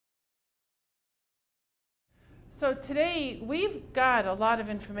So today, we've got a lot of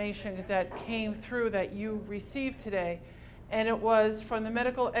information that came through that you received today, and it was from the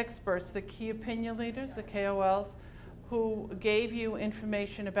medical experts, the key opinion leaders, the KOLs, who gave you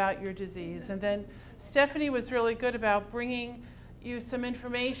information about your disease. And then Stephanie was really good about bringing you some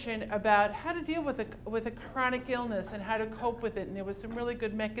information about how to deal with a chronic illness and how to cope with it. And there was some really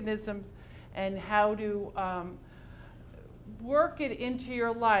good mechanisms and how to work it into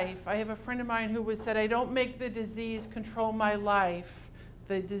your life. I have a friend of mine who said, I don't make the disease control my life.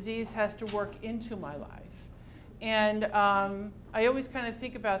 The disease has to work into my life. And I always kind of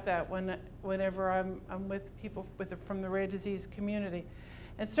think about that whenever I'm with people from the rare disease community.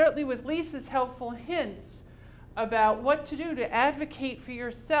 And certainly with Lisa's helpful hints about what to do to advocate for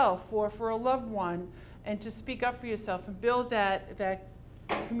yourself or for a loved one and to speak up for yourself and build that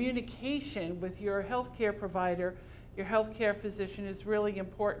communication with your healthcare provider, your healthcare physician is really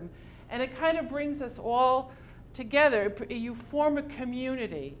important. And it kind of brings us all together. You form a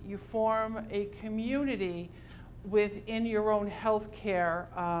community. You form a community within your own healthcare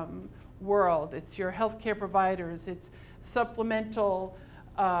world. It's your healthcare providers. It's supplemental,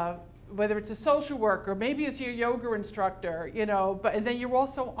 whether it's a social worker, maybe it's your yoga instructor, you know, and then you're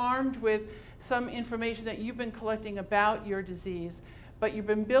also armed with some information that you've been collecting about your disease, but you've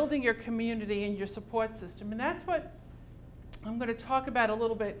been building your community and your support system. And that's what I'm going to talk about a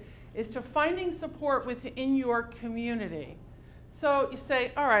little bit, is to finding support within your community. So you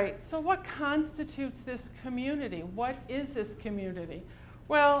say, all right, so what constitutes this community? What is this community?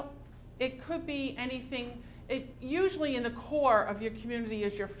 Well, it could be anything. Usually in the core of your community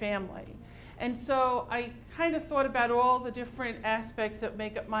is your family. And so I kind of thought about all the different aspects that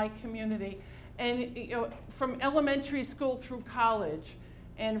make up my community. And you know, from elementary school through college,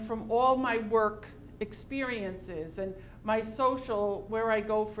 and from all my work experiences, and my social, where I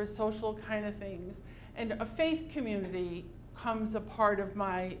go for social kind of things, and a faith community comes a part of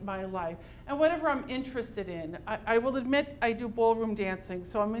my life. And whatever I'm interested in, I will admit I do ballroom dancing,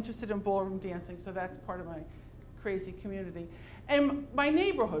 so I'm interested in ballroom dancing, so that's part of my crazy community. And my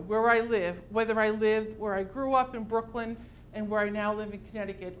neighborhood, where I live, whether I lived where I grew up in Brooklyn and where I now live in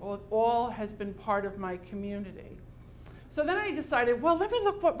Connecticut, all has been part of my community. So then I decided, well, let me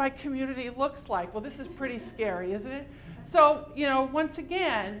look what my community looks like. Well, this is pretty scary, isn't it? So, you know, once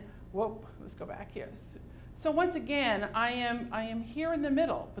again, whoa, let's go back here. So once again, I am here in the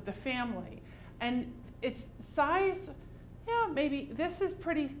middle with the family. And its size, yeah, maybe this is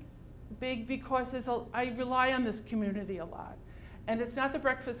pretty big because I rely on this community a lot. And it's not the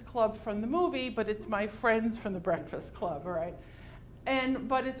Breakfast Club from the movie, but it's my friends from the Breakfast Club, all right?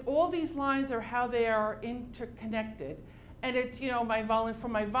 But it's all these lines are how they are interconnected. And it's, you know,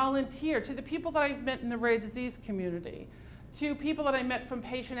 from my volunteer to the people that I've met in the rare disease community, to people that I met from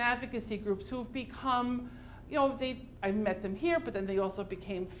patient advocacy groups who have become, you know, I met them here, but then they also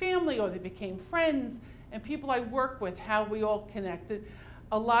became family or they became friends, and people I work with, how we all connected.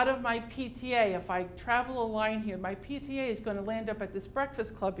 A lot of my PTA, if I travel a line here, my PTA is going to land up at this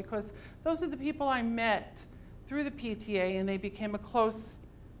Breakfast Club because those are the people I met through the PTA, and they became a close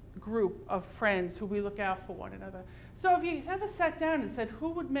group of friends who we look out for one another. So if you ever sat down and said, who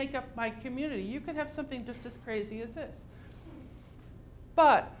would make up my community, you could have something just as crazy as this.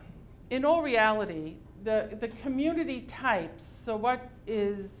 But in all reality, the community types, so what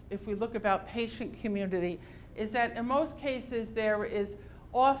is, if we look about patient community, is that in most cases there is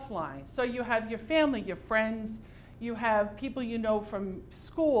offline. So you have your family, your friends, you have people you know from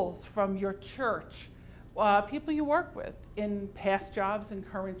schools, from your church, people you work with in past jobs and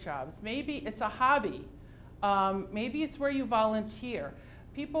current jobs. Maybe it's a hobby. Maybe it's where you volunteer.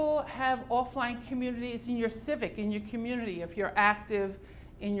 People have offline communities in your civic, in your community, if you're active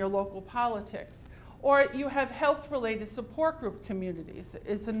in your local politics. Or you have health-related support group communities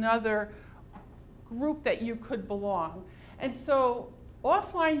is another group that you could belong. And so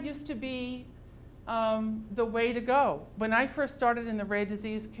offline used to be the way to go. When I first started in the rare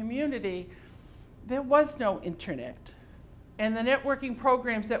disease community, there was no internet. And the networking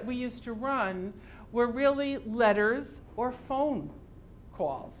programs that we used to run were really letters or phone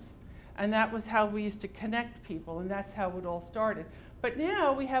calls. And that was how we used to connect people, and that's how it all started. But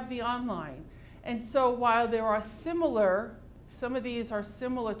now we have the online. And so while there are similar, some of these are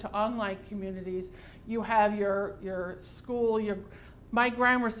similar to online communities, you have your school, my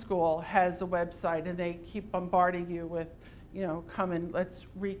grammar school has a website, and they keep bombarding you with, you know, come and let's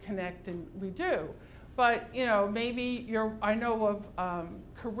reconnect, and we do. But, you know, maybe I know of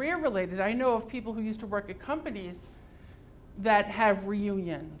career-related, I know of people who used to work at companies that have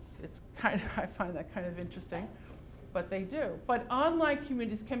reunions. It's kind of, I find that kind of interesting. but they do. But online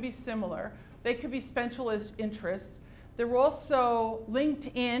communities can be similar. They could be specialist interests. They're also,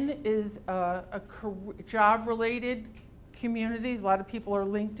 LinkedIn is a job-related community. A lot of people are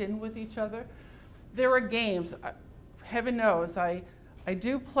linked in with each other. There are games. Heaven knows, I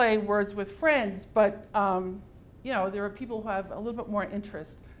do play Words with Friends, but you know, there are people who have a little bit more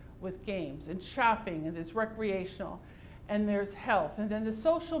interest with games and shopping, and there's recreational, and there's health. And then the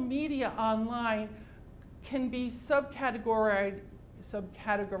social media online can be subcategorized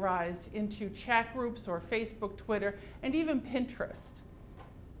into chat groups or Facebook, Twitter, and even Pinterest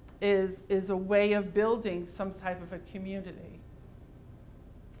is a way of building some type of a community.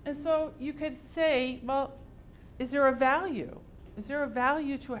 And so you could say, well, is there a value? Is there a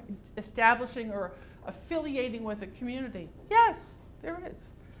value to establishing or affiliating with a community? Yes, there is.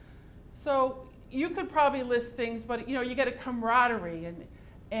 So you could probably list things, but you know, you get a camaraderie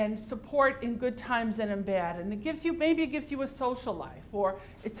and support in good times and in bad. And it gives you, maybe it gives you a social life, or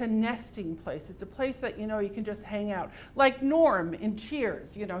it's a nesting place. It's a place that, you know, you can just hang out. Like Norm in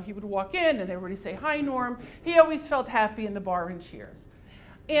Cheers, you know, he would walk in and everybody say, hi, Norm. He always felt happy in the bar in Cheers.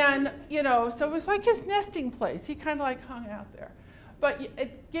 And, you know, so it was like his nesting place. He kind of like hung out there. But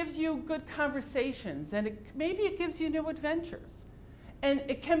it gives you good conversations, and maybe it gives you new adventures. And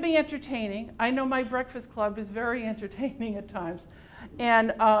it can be entertaining. I know my breakfast club is very entertaining at times.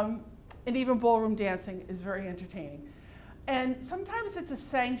 And even ballroom dancing is very entertaining. And sometimes it's a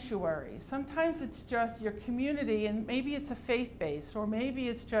sanctuary. Sometimes it's just your community, and maybe it's a faith-based, or maybe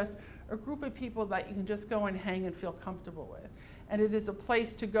it's just a group of people that you can just go and hang and feel comfortable with. And it is a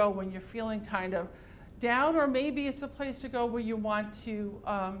place to go when you're feeling kind of down, or maybe it's a place to go where you want to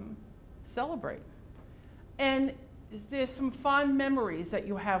celebrate. And there's some fond memories that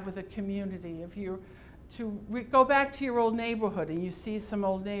you have with a community. If you go back to your old neighborhood and you see some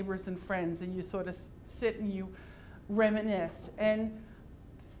old neighbors and friends, and you sort of sit and you reminisce. And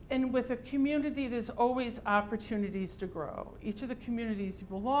with a community, there's always opportunities to grow. Each of the communities you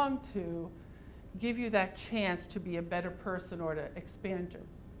belong to give you that chance to be a better person or to expand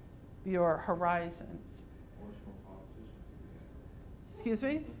your horizons. Excuse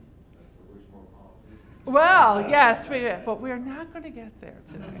me? Well, yes, but we're not going to get there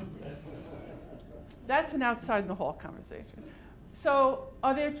today. That's an outside the hall conversation. So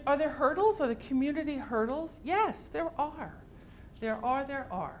are there hurdles? Are there community hurdles? Yes, there are. There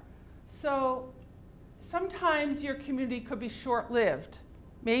are. So sometimes your community could be short-lived.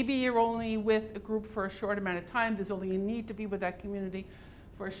 Maybe you're only with a group for a short amount of time. There's only a need to be with that community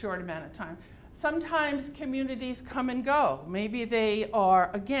for a short amount of time. Sometimes communities come and go. Maybe they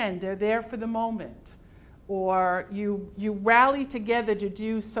are, again, they're there for the moment. Or you rally together to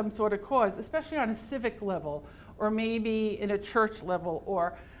do some sort of cause, especially on a civic level, or maybe in a church level,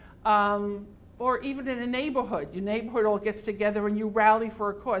 or even in a neighborhood. Your neighborhood all gets together and you rally for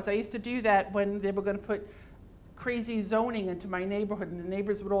a cause. I used to do that when they were going to put crazy zoning into my neighborhood, and the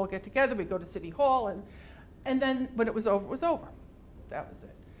neighbors would all get together. We'd go to City Hall, and then when it was over, it was over. That was it.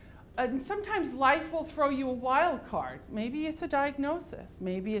 And sometimes life will throw you a wild card. Maybe it's a diagnosis,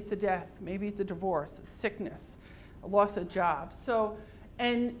 maybe it's a death, maybe it's a divorce, a sickness, a loss of job. So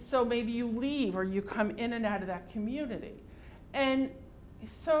maybe you leave or you come in and out of that community. And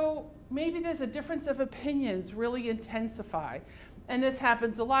so maybe there's a difference of opinions really intensify. And this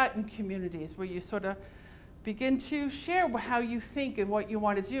happens a lot in communities where you sort of begin to share how you think and what you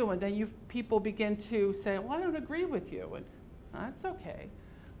want to do, and then people begin to say, well, I don't agree with you, and that's okay.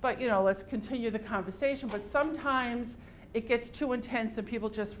 But you know, let's continue the conversation. But sometimes it gets too intense and people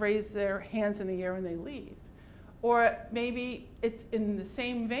just raise their hands in the air and they leave. Or maybe it's in the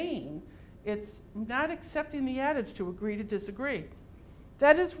same vein, it's not accepting the adage to agree to disagree.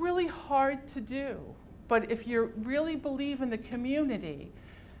 That is really hard to do. But if you really believe in the community,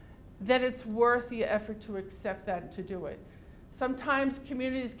 then it's worth the effort to accept that and to do it. Sometimes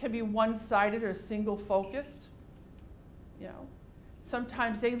communities can be one-sided or single-focused, you know.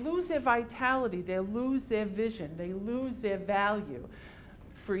 Sometimes they lose their vitality, they lose their vision, they lose their value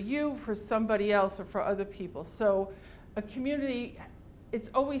for you, for somebody else, or for other people. So a community, it's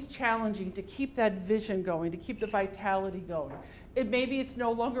always challenging to keep that vision going, to keep the vitality going. Maybe it's no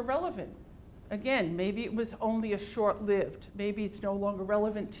longer relevant. Again, maybe it was only a short-lived. Maybe it's no longer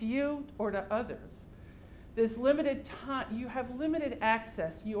relevant to you or to others. There's limited time, you have limited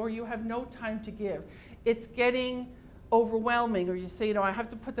access, or you have no time to give. It's getting overwhelming, or you say, you know, I have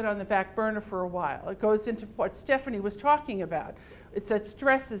to put that on the back burner for a while. It goes into what Stephanie was talking about. It's that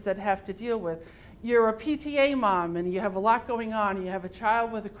stresses that have to deal with. You're a PTA mom and you have a lot going on, and you have a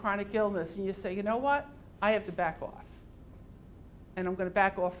child with a chronic illness, and you say, you know what, I have to back off. And I'm going to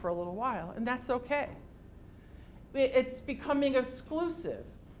back off for a little while, and that's okay. it's becoming exclusive.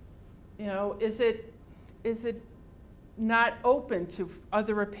 You know, is it not open to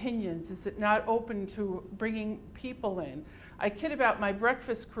other opinions? Is it not open to bringing people in? I kid about my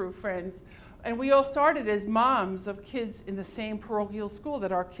breakfast crew friends, and we all started as moms of kids in the same parochial school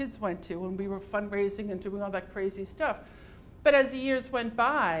that our kids went to, and we were fundraising and doing all that crazy stuff. But as the years went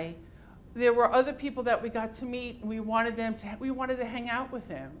by, there were other people that we got to meet, and we wanted to hang out with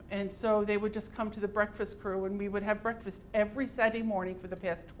them. And so they would just come to the breakfast crew, and we would have breakfast every Saturday morning for the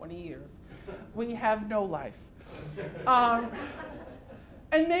past 20 years. We have no life.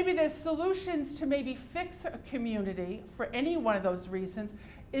 And maybe there's solutions to maybe fix a community for any one of those reasons.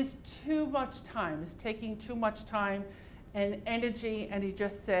 Is too much time, is taking too much time and energy, and you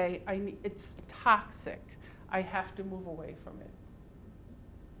just say, it's toxic. I have to move away from it.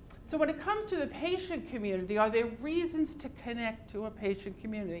 So when it comes to the patient community, are there reasons to connect to a patient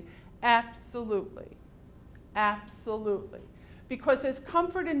community? Absolutely. Absolutely. Because there's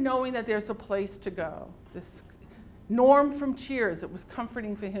comfort in knowing that there's a place to go. This Norm from Cheers, it was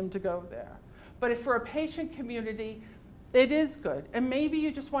comforting for him to go there. But if for a patient community, it is good. And maybe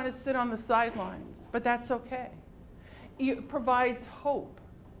you just want to sit on the sidelines, but that's okay. It provides hope.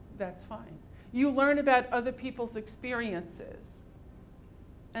 That's fine. You learn about other people's experiences,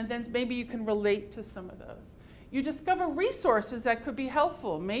 and then maybe you can relate to some of those. You discover resources that could be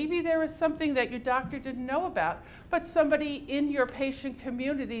helpful. Maybe there is something that your doctor didn't know about, but somebody in your patient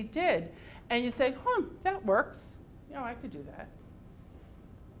community did. And you say, that works. You know, I could do that.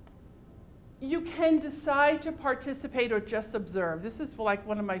 You can decide to participate or just observe. This is like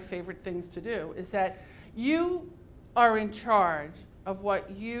one of my favorite things to do, is that you are in charge of what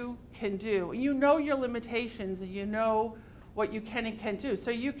you can do. And you know your limitations, and you know what you can and can't do.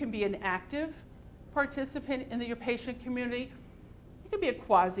 So you can be an active participant in your patient community. You can be a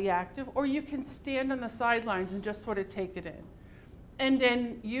quasi-active, or you can stand on the sidelines and just sort of take it in. And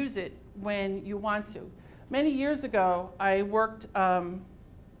then use it when you want to. Many years ago, I worked,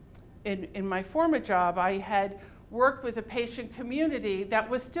 in my former job, I had worked with a patient community that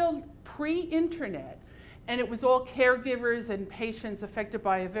was still pre-internet. And it was all caregivers and patients affected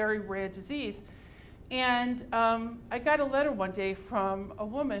by a very rare disease. And I got a letter one day from a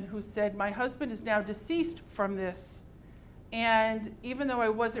woman who said, my husband is now deceased from this. And even though I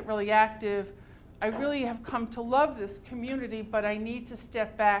wasn't really active, I really have come to love this community, but I need to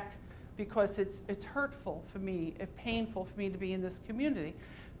step back because it's hurtful for me, it's painful for me to be in this community.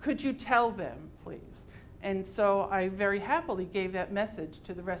 Could you tell them, please? And so I very happily gave that message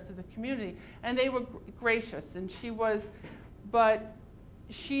to the rest of the community. And they were gracious, and but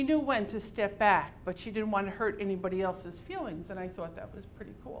she knew when to step back, but she didn't want to hurt anybody else's feelings, and I thought that was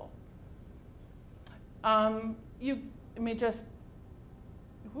pretty cool. Where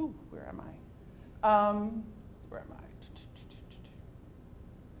am I?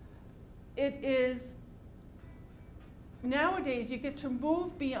 It is, nowadays you get to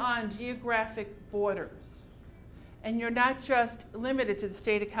move beyond geographic borders, and you're not just limited to the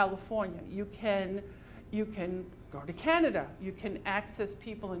state of California. You can go to Canada. You can access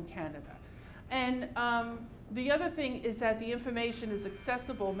people in Canada. And the other thing is that the information is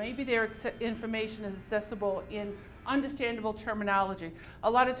accessible. Maybe their information is accessible in understandable terminology.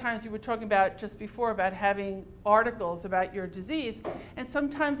 A lot of times you were talking about just before about having articles about your disease, and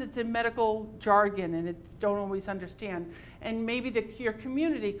sometimes it's in medical jargon and it don't always understand. And maybe your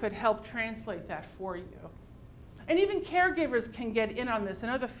community could help translate that for you. And even caregivers can get in on this,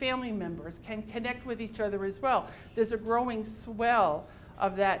 and other family members can connect with each other as well. There's a growing swell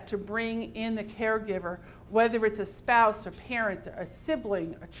of that to bring in the caregiver, whether it's a spouse, a parent, a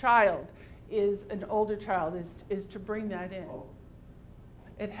sibling, a child, is an older child, is to bring that in.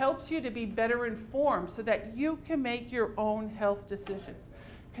 It helps you to be better informed so that you can make your own health decisions.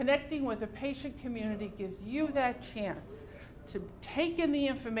 Connecting with a patient community gives you that chance to take in the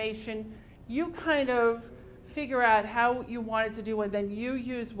information. You kind of figure out how you want it to do, and then you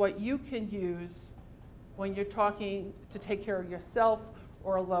use what you can use when you're talking to take care of yourself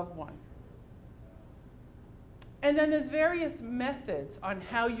or a loved one. And then there's various methods on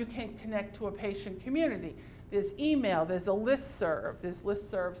how you can connect to a patient community. There's email, there's a listserv, there's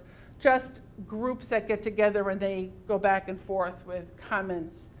listservs, just groups that get together and they go back and forth with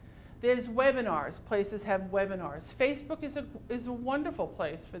comments. There's webinars, places have webinars. Facebook is a wonderful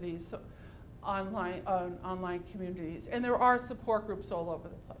place for these online communities, and there are support groups all over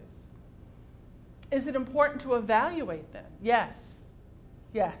the place. Is it important to evaluate them? Yes,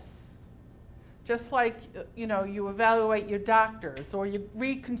 yes. Just like you evaluate your doctors, or you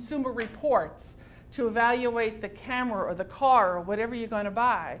read consumer reports to evaluate the camera or the car or whatever you're going to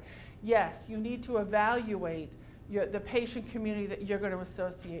buy. Yes, you need to evaluate the patient community that you're going to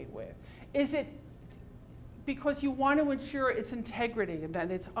associate with? Is it because you want to ensure its integrity and that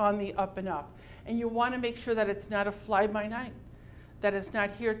it's on the up and up, and you want to make sure that it's not a fly-by-night, that it's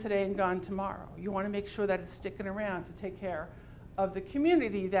not here today and gone tomorrow. You want to make sure that it's sticking around to take care of the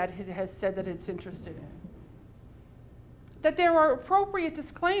community that it has said that it's interested in. That there are appropriate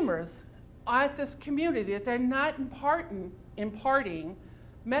disclaimers at this community, that they're not imparting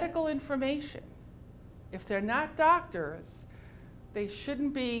medical information. If they're not doctors, they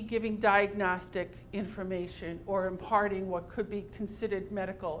shouldn't be giving diagnostic information or imparting what could be considered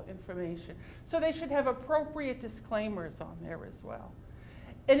medical information. So they should have appropriate disclaimers on there as well.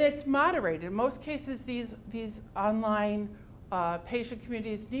 And it's moderated. In most cases, these online patient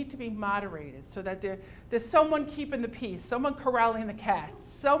communities need to be moderated so that there's someone keeping the peace, someone corralling the cats,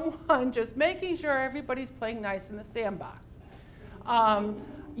 someone just making sure everybody's playing nice in the sandbox.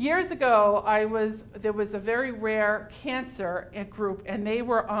 Years ago, there was a very rare cancer group, and they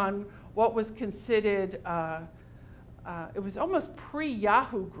were on what was considered, it was almost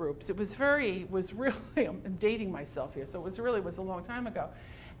pre-Yahoo groups. It was really, I'm dating myself here, so it was a long time ago.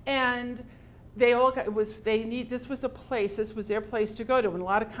 And they all got, this was their place to go to, and a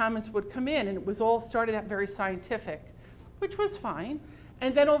lot of comments would come in, and it was all started out very scientific, which was fine.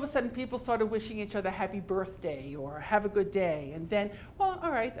 And then all of a sudden people started wishing each other happy birthday or have a good day. And then, well,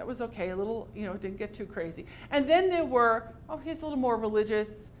 all right, that was okay, a little, didn't get too crazy. And then there were, here's a little more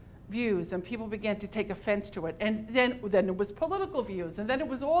religious views, and people began to take offense to it. And then it was political views, and then it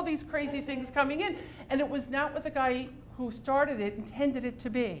was all these crazy things coming in. And it was not what the guy who started it intended it to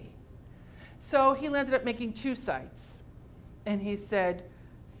be. So he ended up making 2 sites. And he said,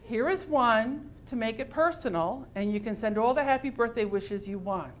 here is one to make it personal, and you can send all the happy birthday wishes you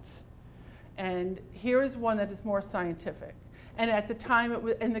want. And here is one that is more scientific. And at the time,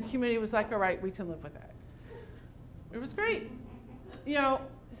 and the community was like, all right, we can live with that. It was great.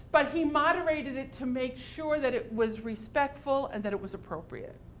 But he moderated it to make sure that it was respectful and that it was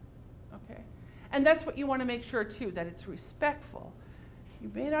appropriate. Okay? And that's what you want to make sure, too, that it's respectful. You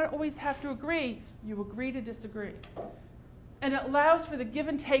may not always have to agree. You agree to disagree. And it allows for the give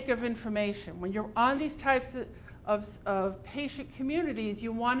and take of information. When you're on these types of patient communities,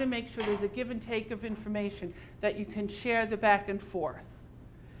 you want to make sure there's a give and take of information, that you can share the back and forth.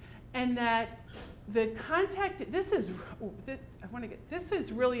 And that the contact, this is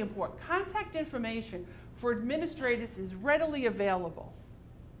really important. Contact information for administrators is readily available.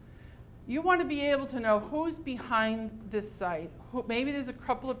 You want to be able to know who's behind this site, maybe there's a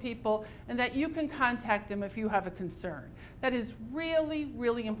couple of people, and that you can contact them if you have a concern. That is really,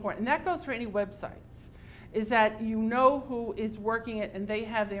 really important. And that goes for any websites, is that you know who is working it, and they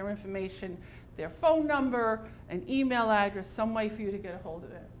have their information, their phone number, an email address, some way for you to get a hold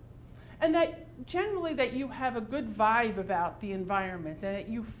of it. And that generally that you have a good vibe about the environment, and that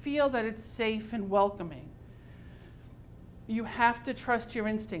you feel that it's safe and welcoming. You have to trust your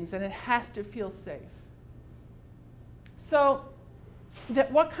instincts, and it has to feel safe. So,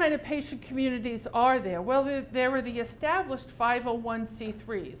 what kind of patient communities are there? Well, there are the established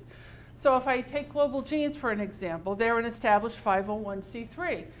 501c3s. So if I take Global Genes for an example, they're an established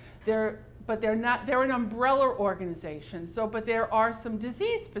 501c3. But they're an umbrella organization. But there are some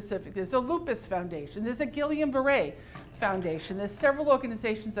disease specific. There's a lupus foundation. There's a Guillain-Barré foundation. There's several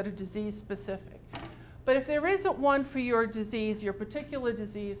organizations that are disease specific. But if there isn't one for your disease, your particular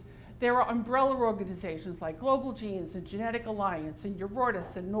disease, there are umbrella organizations like Global Genes and Genetic Alliance and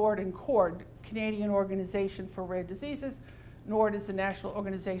Eurortis and NORD and CORD, Canadian Organization for Rare Diseases. NORD is the National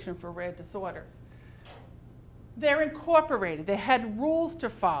Organization for Rare Disorders. They're incorporated. They had rules to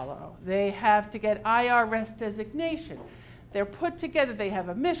follow. They have to get IRS designation. They're put together. They have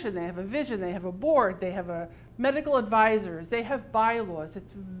a mission. They have a vision. They have a board. They have medical advisors. They have bylaws.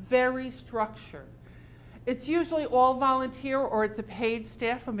 It's very structured. It's usually all volunteer, or it's a paid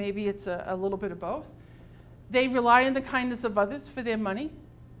staff, or maybe it's a little bit of both. They rely on the kindness of others for their money,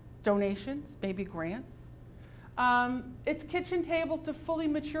 donations, maybe grants. It's kitchen table to fully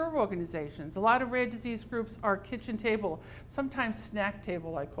mature organizations. A lot of rare disease groups are kitchen table, sometimes snack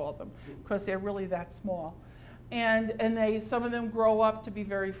table I call them, because they're really that small. And some of them grow up to be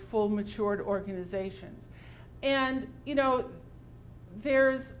very full matured organizations. And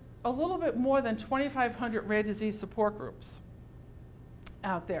there's a little bit more than 2,500 rare disease support groups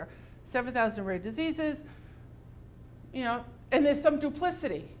out there. 7,000 rare diseases, and there's some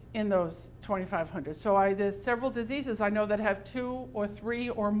duplicity in those 2,500. So there's several diseases I know that have 2 or 3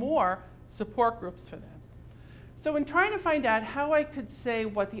 or more support groups for them. So in trying to find out how I could say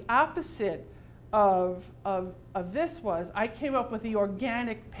what the opposite of this was, I came up with the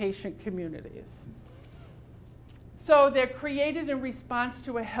organic patient communities. So they're created in response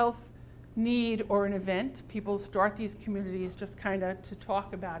to a health need or an event. People start these communities just kind of to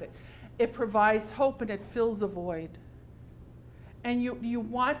talk about it. It provides hope and it fills a void. And you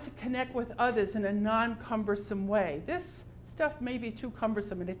want to connect with others in a non-cumbersome way. This stuff may be too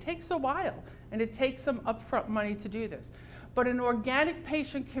cumbersome, and it takes a while, and it takes some upfront money to do this. But an organic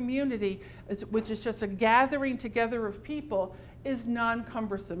patient community, which is just a gathering together of people, is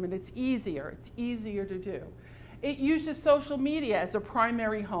non-cumbersome, and it's easier to do. It uses social media as a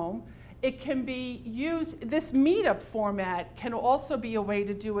primary home. It can be used, this meetup format can also be a way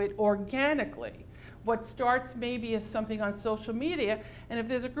to do it organically. What starts maybe as something on social media, and if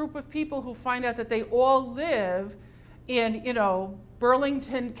there's a group of people who find out that they all live in,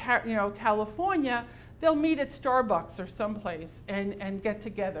 Burlington, California, they'll meet at Starbucks or someplace and get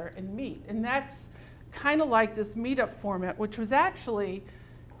together and meet. And that's kind of like this meetup format, which was actually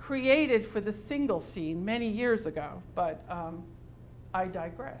created for the single scene many years ago, but I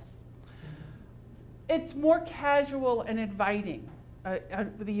digress. It's more casual and inviting.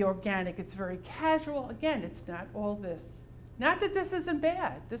 The organic, it's very casual. Again, it's not all this. Not that this isn't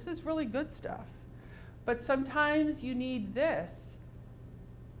bad. This is really good stuff. But sometimes you need this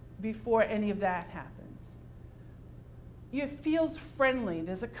before any of that happens. It feels friendly.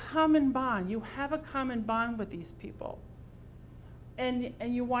 There's a common bond. You have a common bond with these people. And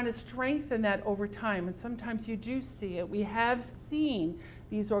you want to strengthen that over time. And sometimes you do see it. We have seen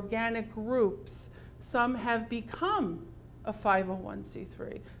these organic groups. Some have become a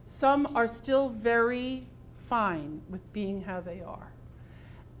 501c3. Some are still very fine with being how they are.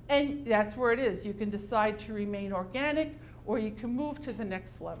 And that's where it is. You can decide to remain organic, or you can move to the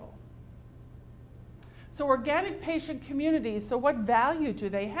next level. So organic patient communities, so what value do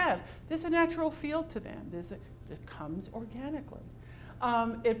they have? There's a natural feel to them. It comes organically.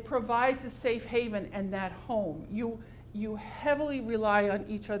 It provides a safe haven and that home. You heavily rely on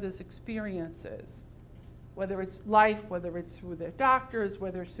each other's experiences, whether it's life, whether it's through their doctors,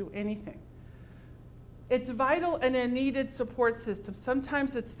 whether it's through anything. It's vital and a needed support system.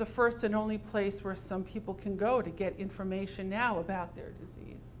 Sometimes it's the first and only place where some people can go to get information now about their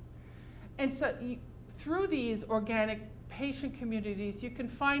disease. And so through these organic patient communities, you can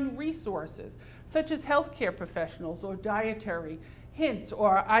find resources, such as healthcare professionals or dietary hints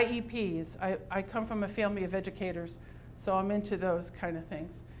or IEPs. I come from a family of educators, so I'm into those kind of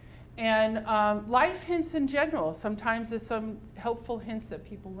things. And life hints in general. Sometimes there's some helpful hints that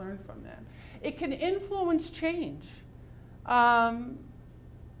people learn from them. It can influence change.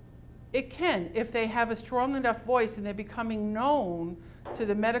 It can, if they have a strong enough voice and they're becoming known to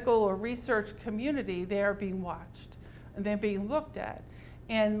the medical or research community, they are being watched and they're being looked at.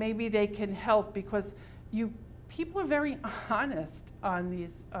 And maybe they can help because people are very honest on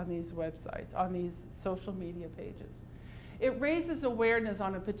these websites, on these social media pages. It raises awareness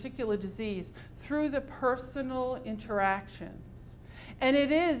on a particular disease through the personal interactions. And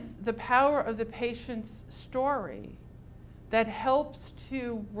it is the power of the patient's story that helps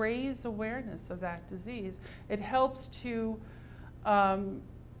to raise awareness of that disease. It helps to,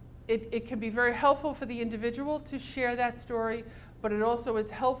 it can be very helpful for the individual to share that story, but it also is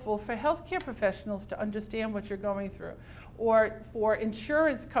helpful for healthcare professionals to understand what you're going through, or for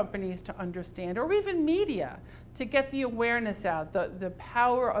insurance companies to understand, or even media to get the awareness out, the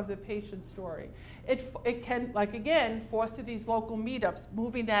power of the patient story. It can, like again, foster these local meetups,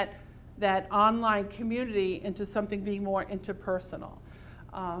 moving that online community into something being more interpersonal.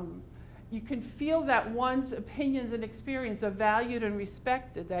 You can feel that one's opinions and experience are valued and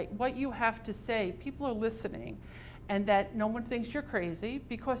respected, that what you have to say, people are listening, and that no one thinks you're crazy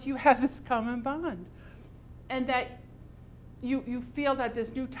because you have this common bond. And that you feel that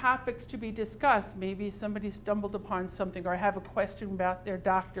there's new topics to be discussed. Maybe somebody stumbled upon something or have a question about their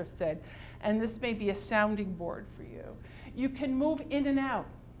doctor said, and this may be a sounding board for you. You can move in and out.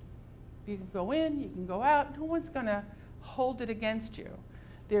 You can go in, you can go out. No one's going to hold it against you.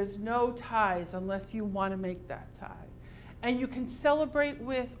 There's no ties unless you want to make that tie. And you can celebrate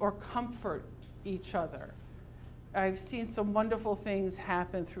with or comfort each other. I've seen some wonderful things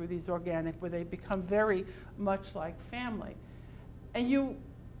happen through these organic where they become very much like family. And you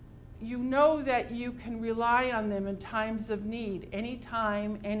know that you can rely on them in times of need, any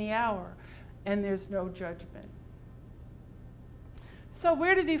time, any hour, and there's no judgment. So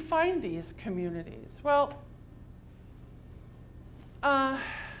where do they find these communities? Well,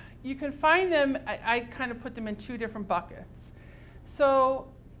 you can find them, I kind of put them in two different buckets. So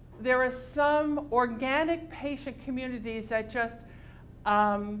there are some organic patient communities that just,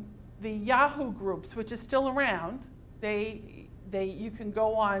 the Yahoo groups, which is still around, you can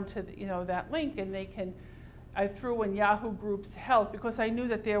go on to that link and they can I threw in Yahoo Groups Health because I knew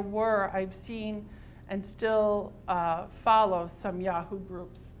that there were, I've seen and still follow some Yahoo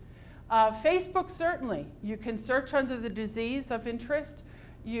groups. Facebook, certainly. You can search under the disease of interest.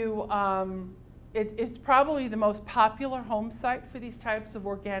 It's probably the most popular home site for these types of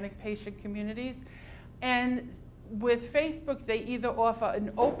organic patient communities. And with Facebook, they either offer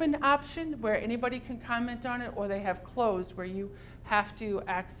an open option where anybody can comment on it, or they have closed where you have to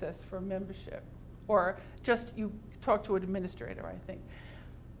access for membership, or just you talk to an administrator, I think.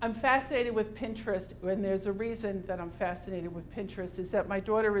 I'm fascinated with Pinterest, and there's a reason that I'm fascinated with Pinterest, is that my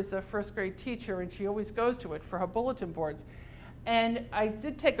daughter is a first grade teacher and she always goes to it for her bulletin boards. And I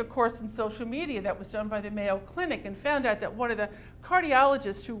did take a course in social media that was done by the Mayo Clinic, and found out that one of the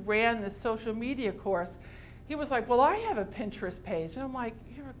cardiologists who ran the social media course, he was like, well, I have a Pinterest page. And I'm like,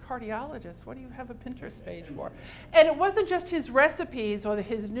 you're a cardiologist, what do you have a Pinterest page for? And it wasn't just his recipes or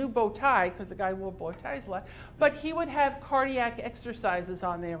his new bow tie, because the guy wore bow ties a lot, but he would have cardiac exercises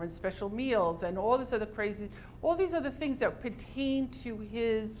on there and special meals and all this other crazy, all these other things that pertain to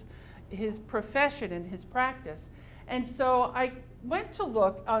his profession and his practice. And so I went to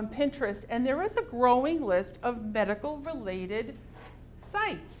look on Pinterest, and there is a growing list of medical-related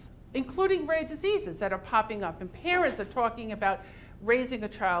sites, including rare diseases that are popping up. And parents are talking about raising a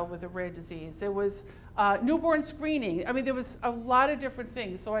child with a rare disease. There was newborn screening. I mean, there was a lot of different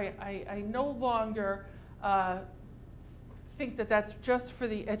things. So I no longer think that that's just for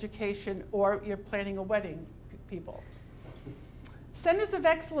the education or you're planning a wedding people. Centers of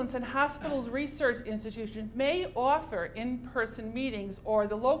Excellence and hospitals' research institutions may offer in-person meetings, or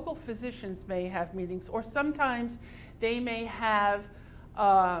the local physicians may have meetings, or sometimes they may have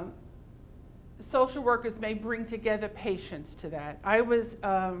social workers may bring together patients to that. I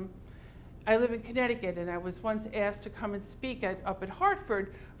live in Connecticut, and I was once asked to come and speak up at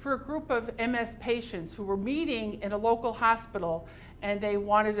Hartford for a group of MS patients who were meeting in a local hospital, and they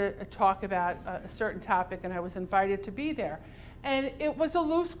wanted to talk about a certain topic, and I was invited to be there. And it was a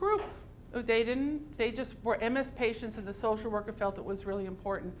loose group. They just were MS patients, and the social worker felt it was really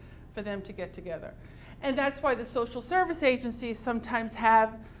important for them to get together. And that's why the social service agencies sometimes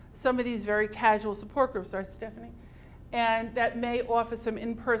have some of these very casual support groups, right, Stephanie? And that may offer some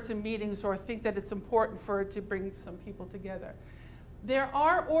in-person meetings, or think that it's important for it to bring some people together. There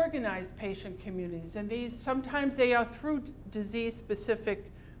are organized patient communities, and these sometimes they are through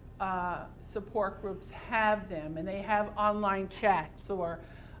disease-specific support groups have them, and they have online chats, or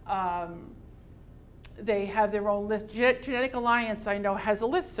they have their own list. Genetic Alliance, I know, has a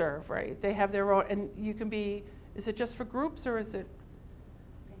listserv, right? They have their own, and you can be, is it just for groups, or is it?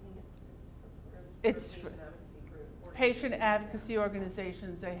 I think it's just for groups. It's patient advocacy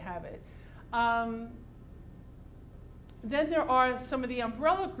organizations, they have it. Then there are some of the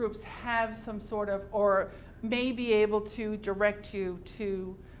umbrella groups have some sort of, or may be able to direct you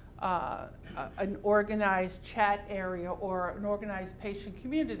to an organized chat area or an organized patient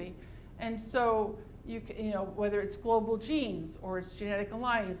community. And so you know, whether it's Global Genes, or it's Genetic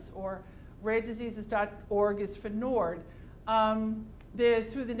Alliance, or RareDiseases.org is for NORD. There's,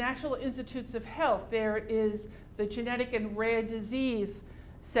 through the National Institutes of Health, there is the Genetic and Rare Disease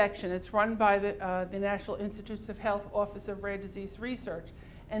section. It's run by the National Institutes of Health Office of Rare Disease Research,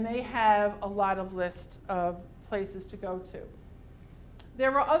 and they have a lot of lists of places to go to.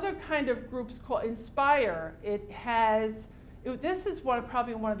 There are other kind of groups called Inspire. This is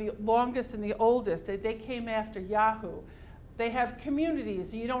probably one of the longest and the oldest. They came after Yahoo. They have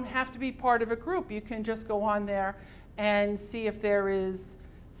communities. You don't have to be part of a group. You can just go on there and see if there is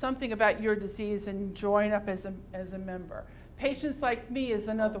something about your disease and join up as a member. Patients Like Me is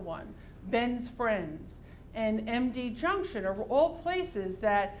another one. Ben's Friends and MD Junction are all places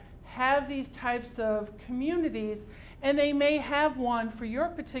that have these types of communities, and they may have one for your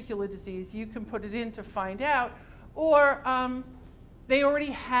particular disease. You can put it in to find out, or they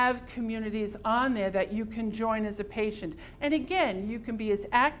already have communities on there that you can join as a patient. And again, you can be as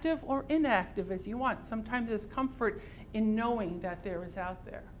active or inactive as you want. Sometimes there's comfort in knowing that there is out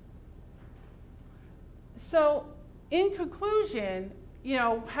there. So in conclusion, you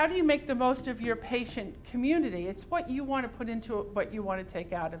know, how do you make the most of your patient community? It's what you want to put into it, what you want to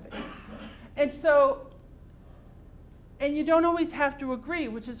take out of it. And so, and you don't always have to agree,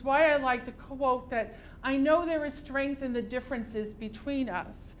 which is why I like the quote that, I know there is strength in the differences between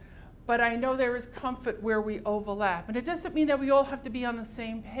us, but I know there is comfort where we overlap. And it doesn't mean that we all have to be on the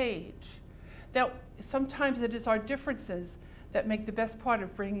same page. That sometimes it is our differences that make the best part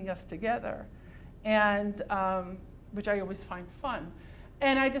of bringing us together, and which I always find fun.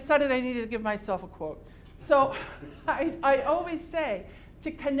 And I decided I needed to give myself a quote. So I always say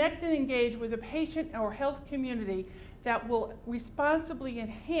to connect and engage with a patient or health community that will responsibly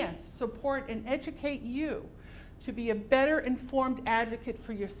enhance, support, and educate you to be a better informed advocate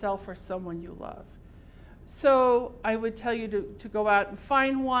for yourself or someone you love. So I would tell you to go out and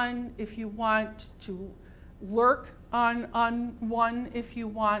find one if you want, to lurk on one if you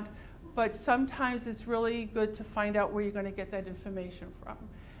want, but sometimes it's really good to find out where you're going to get that information from.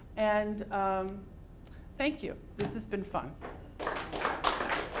 And thank you. This has been fun.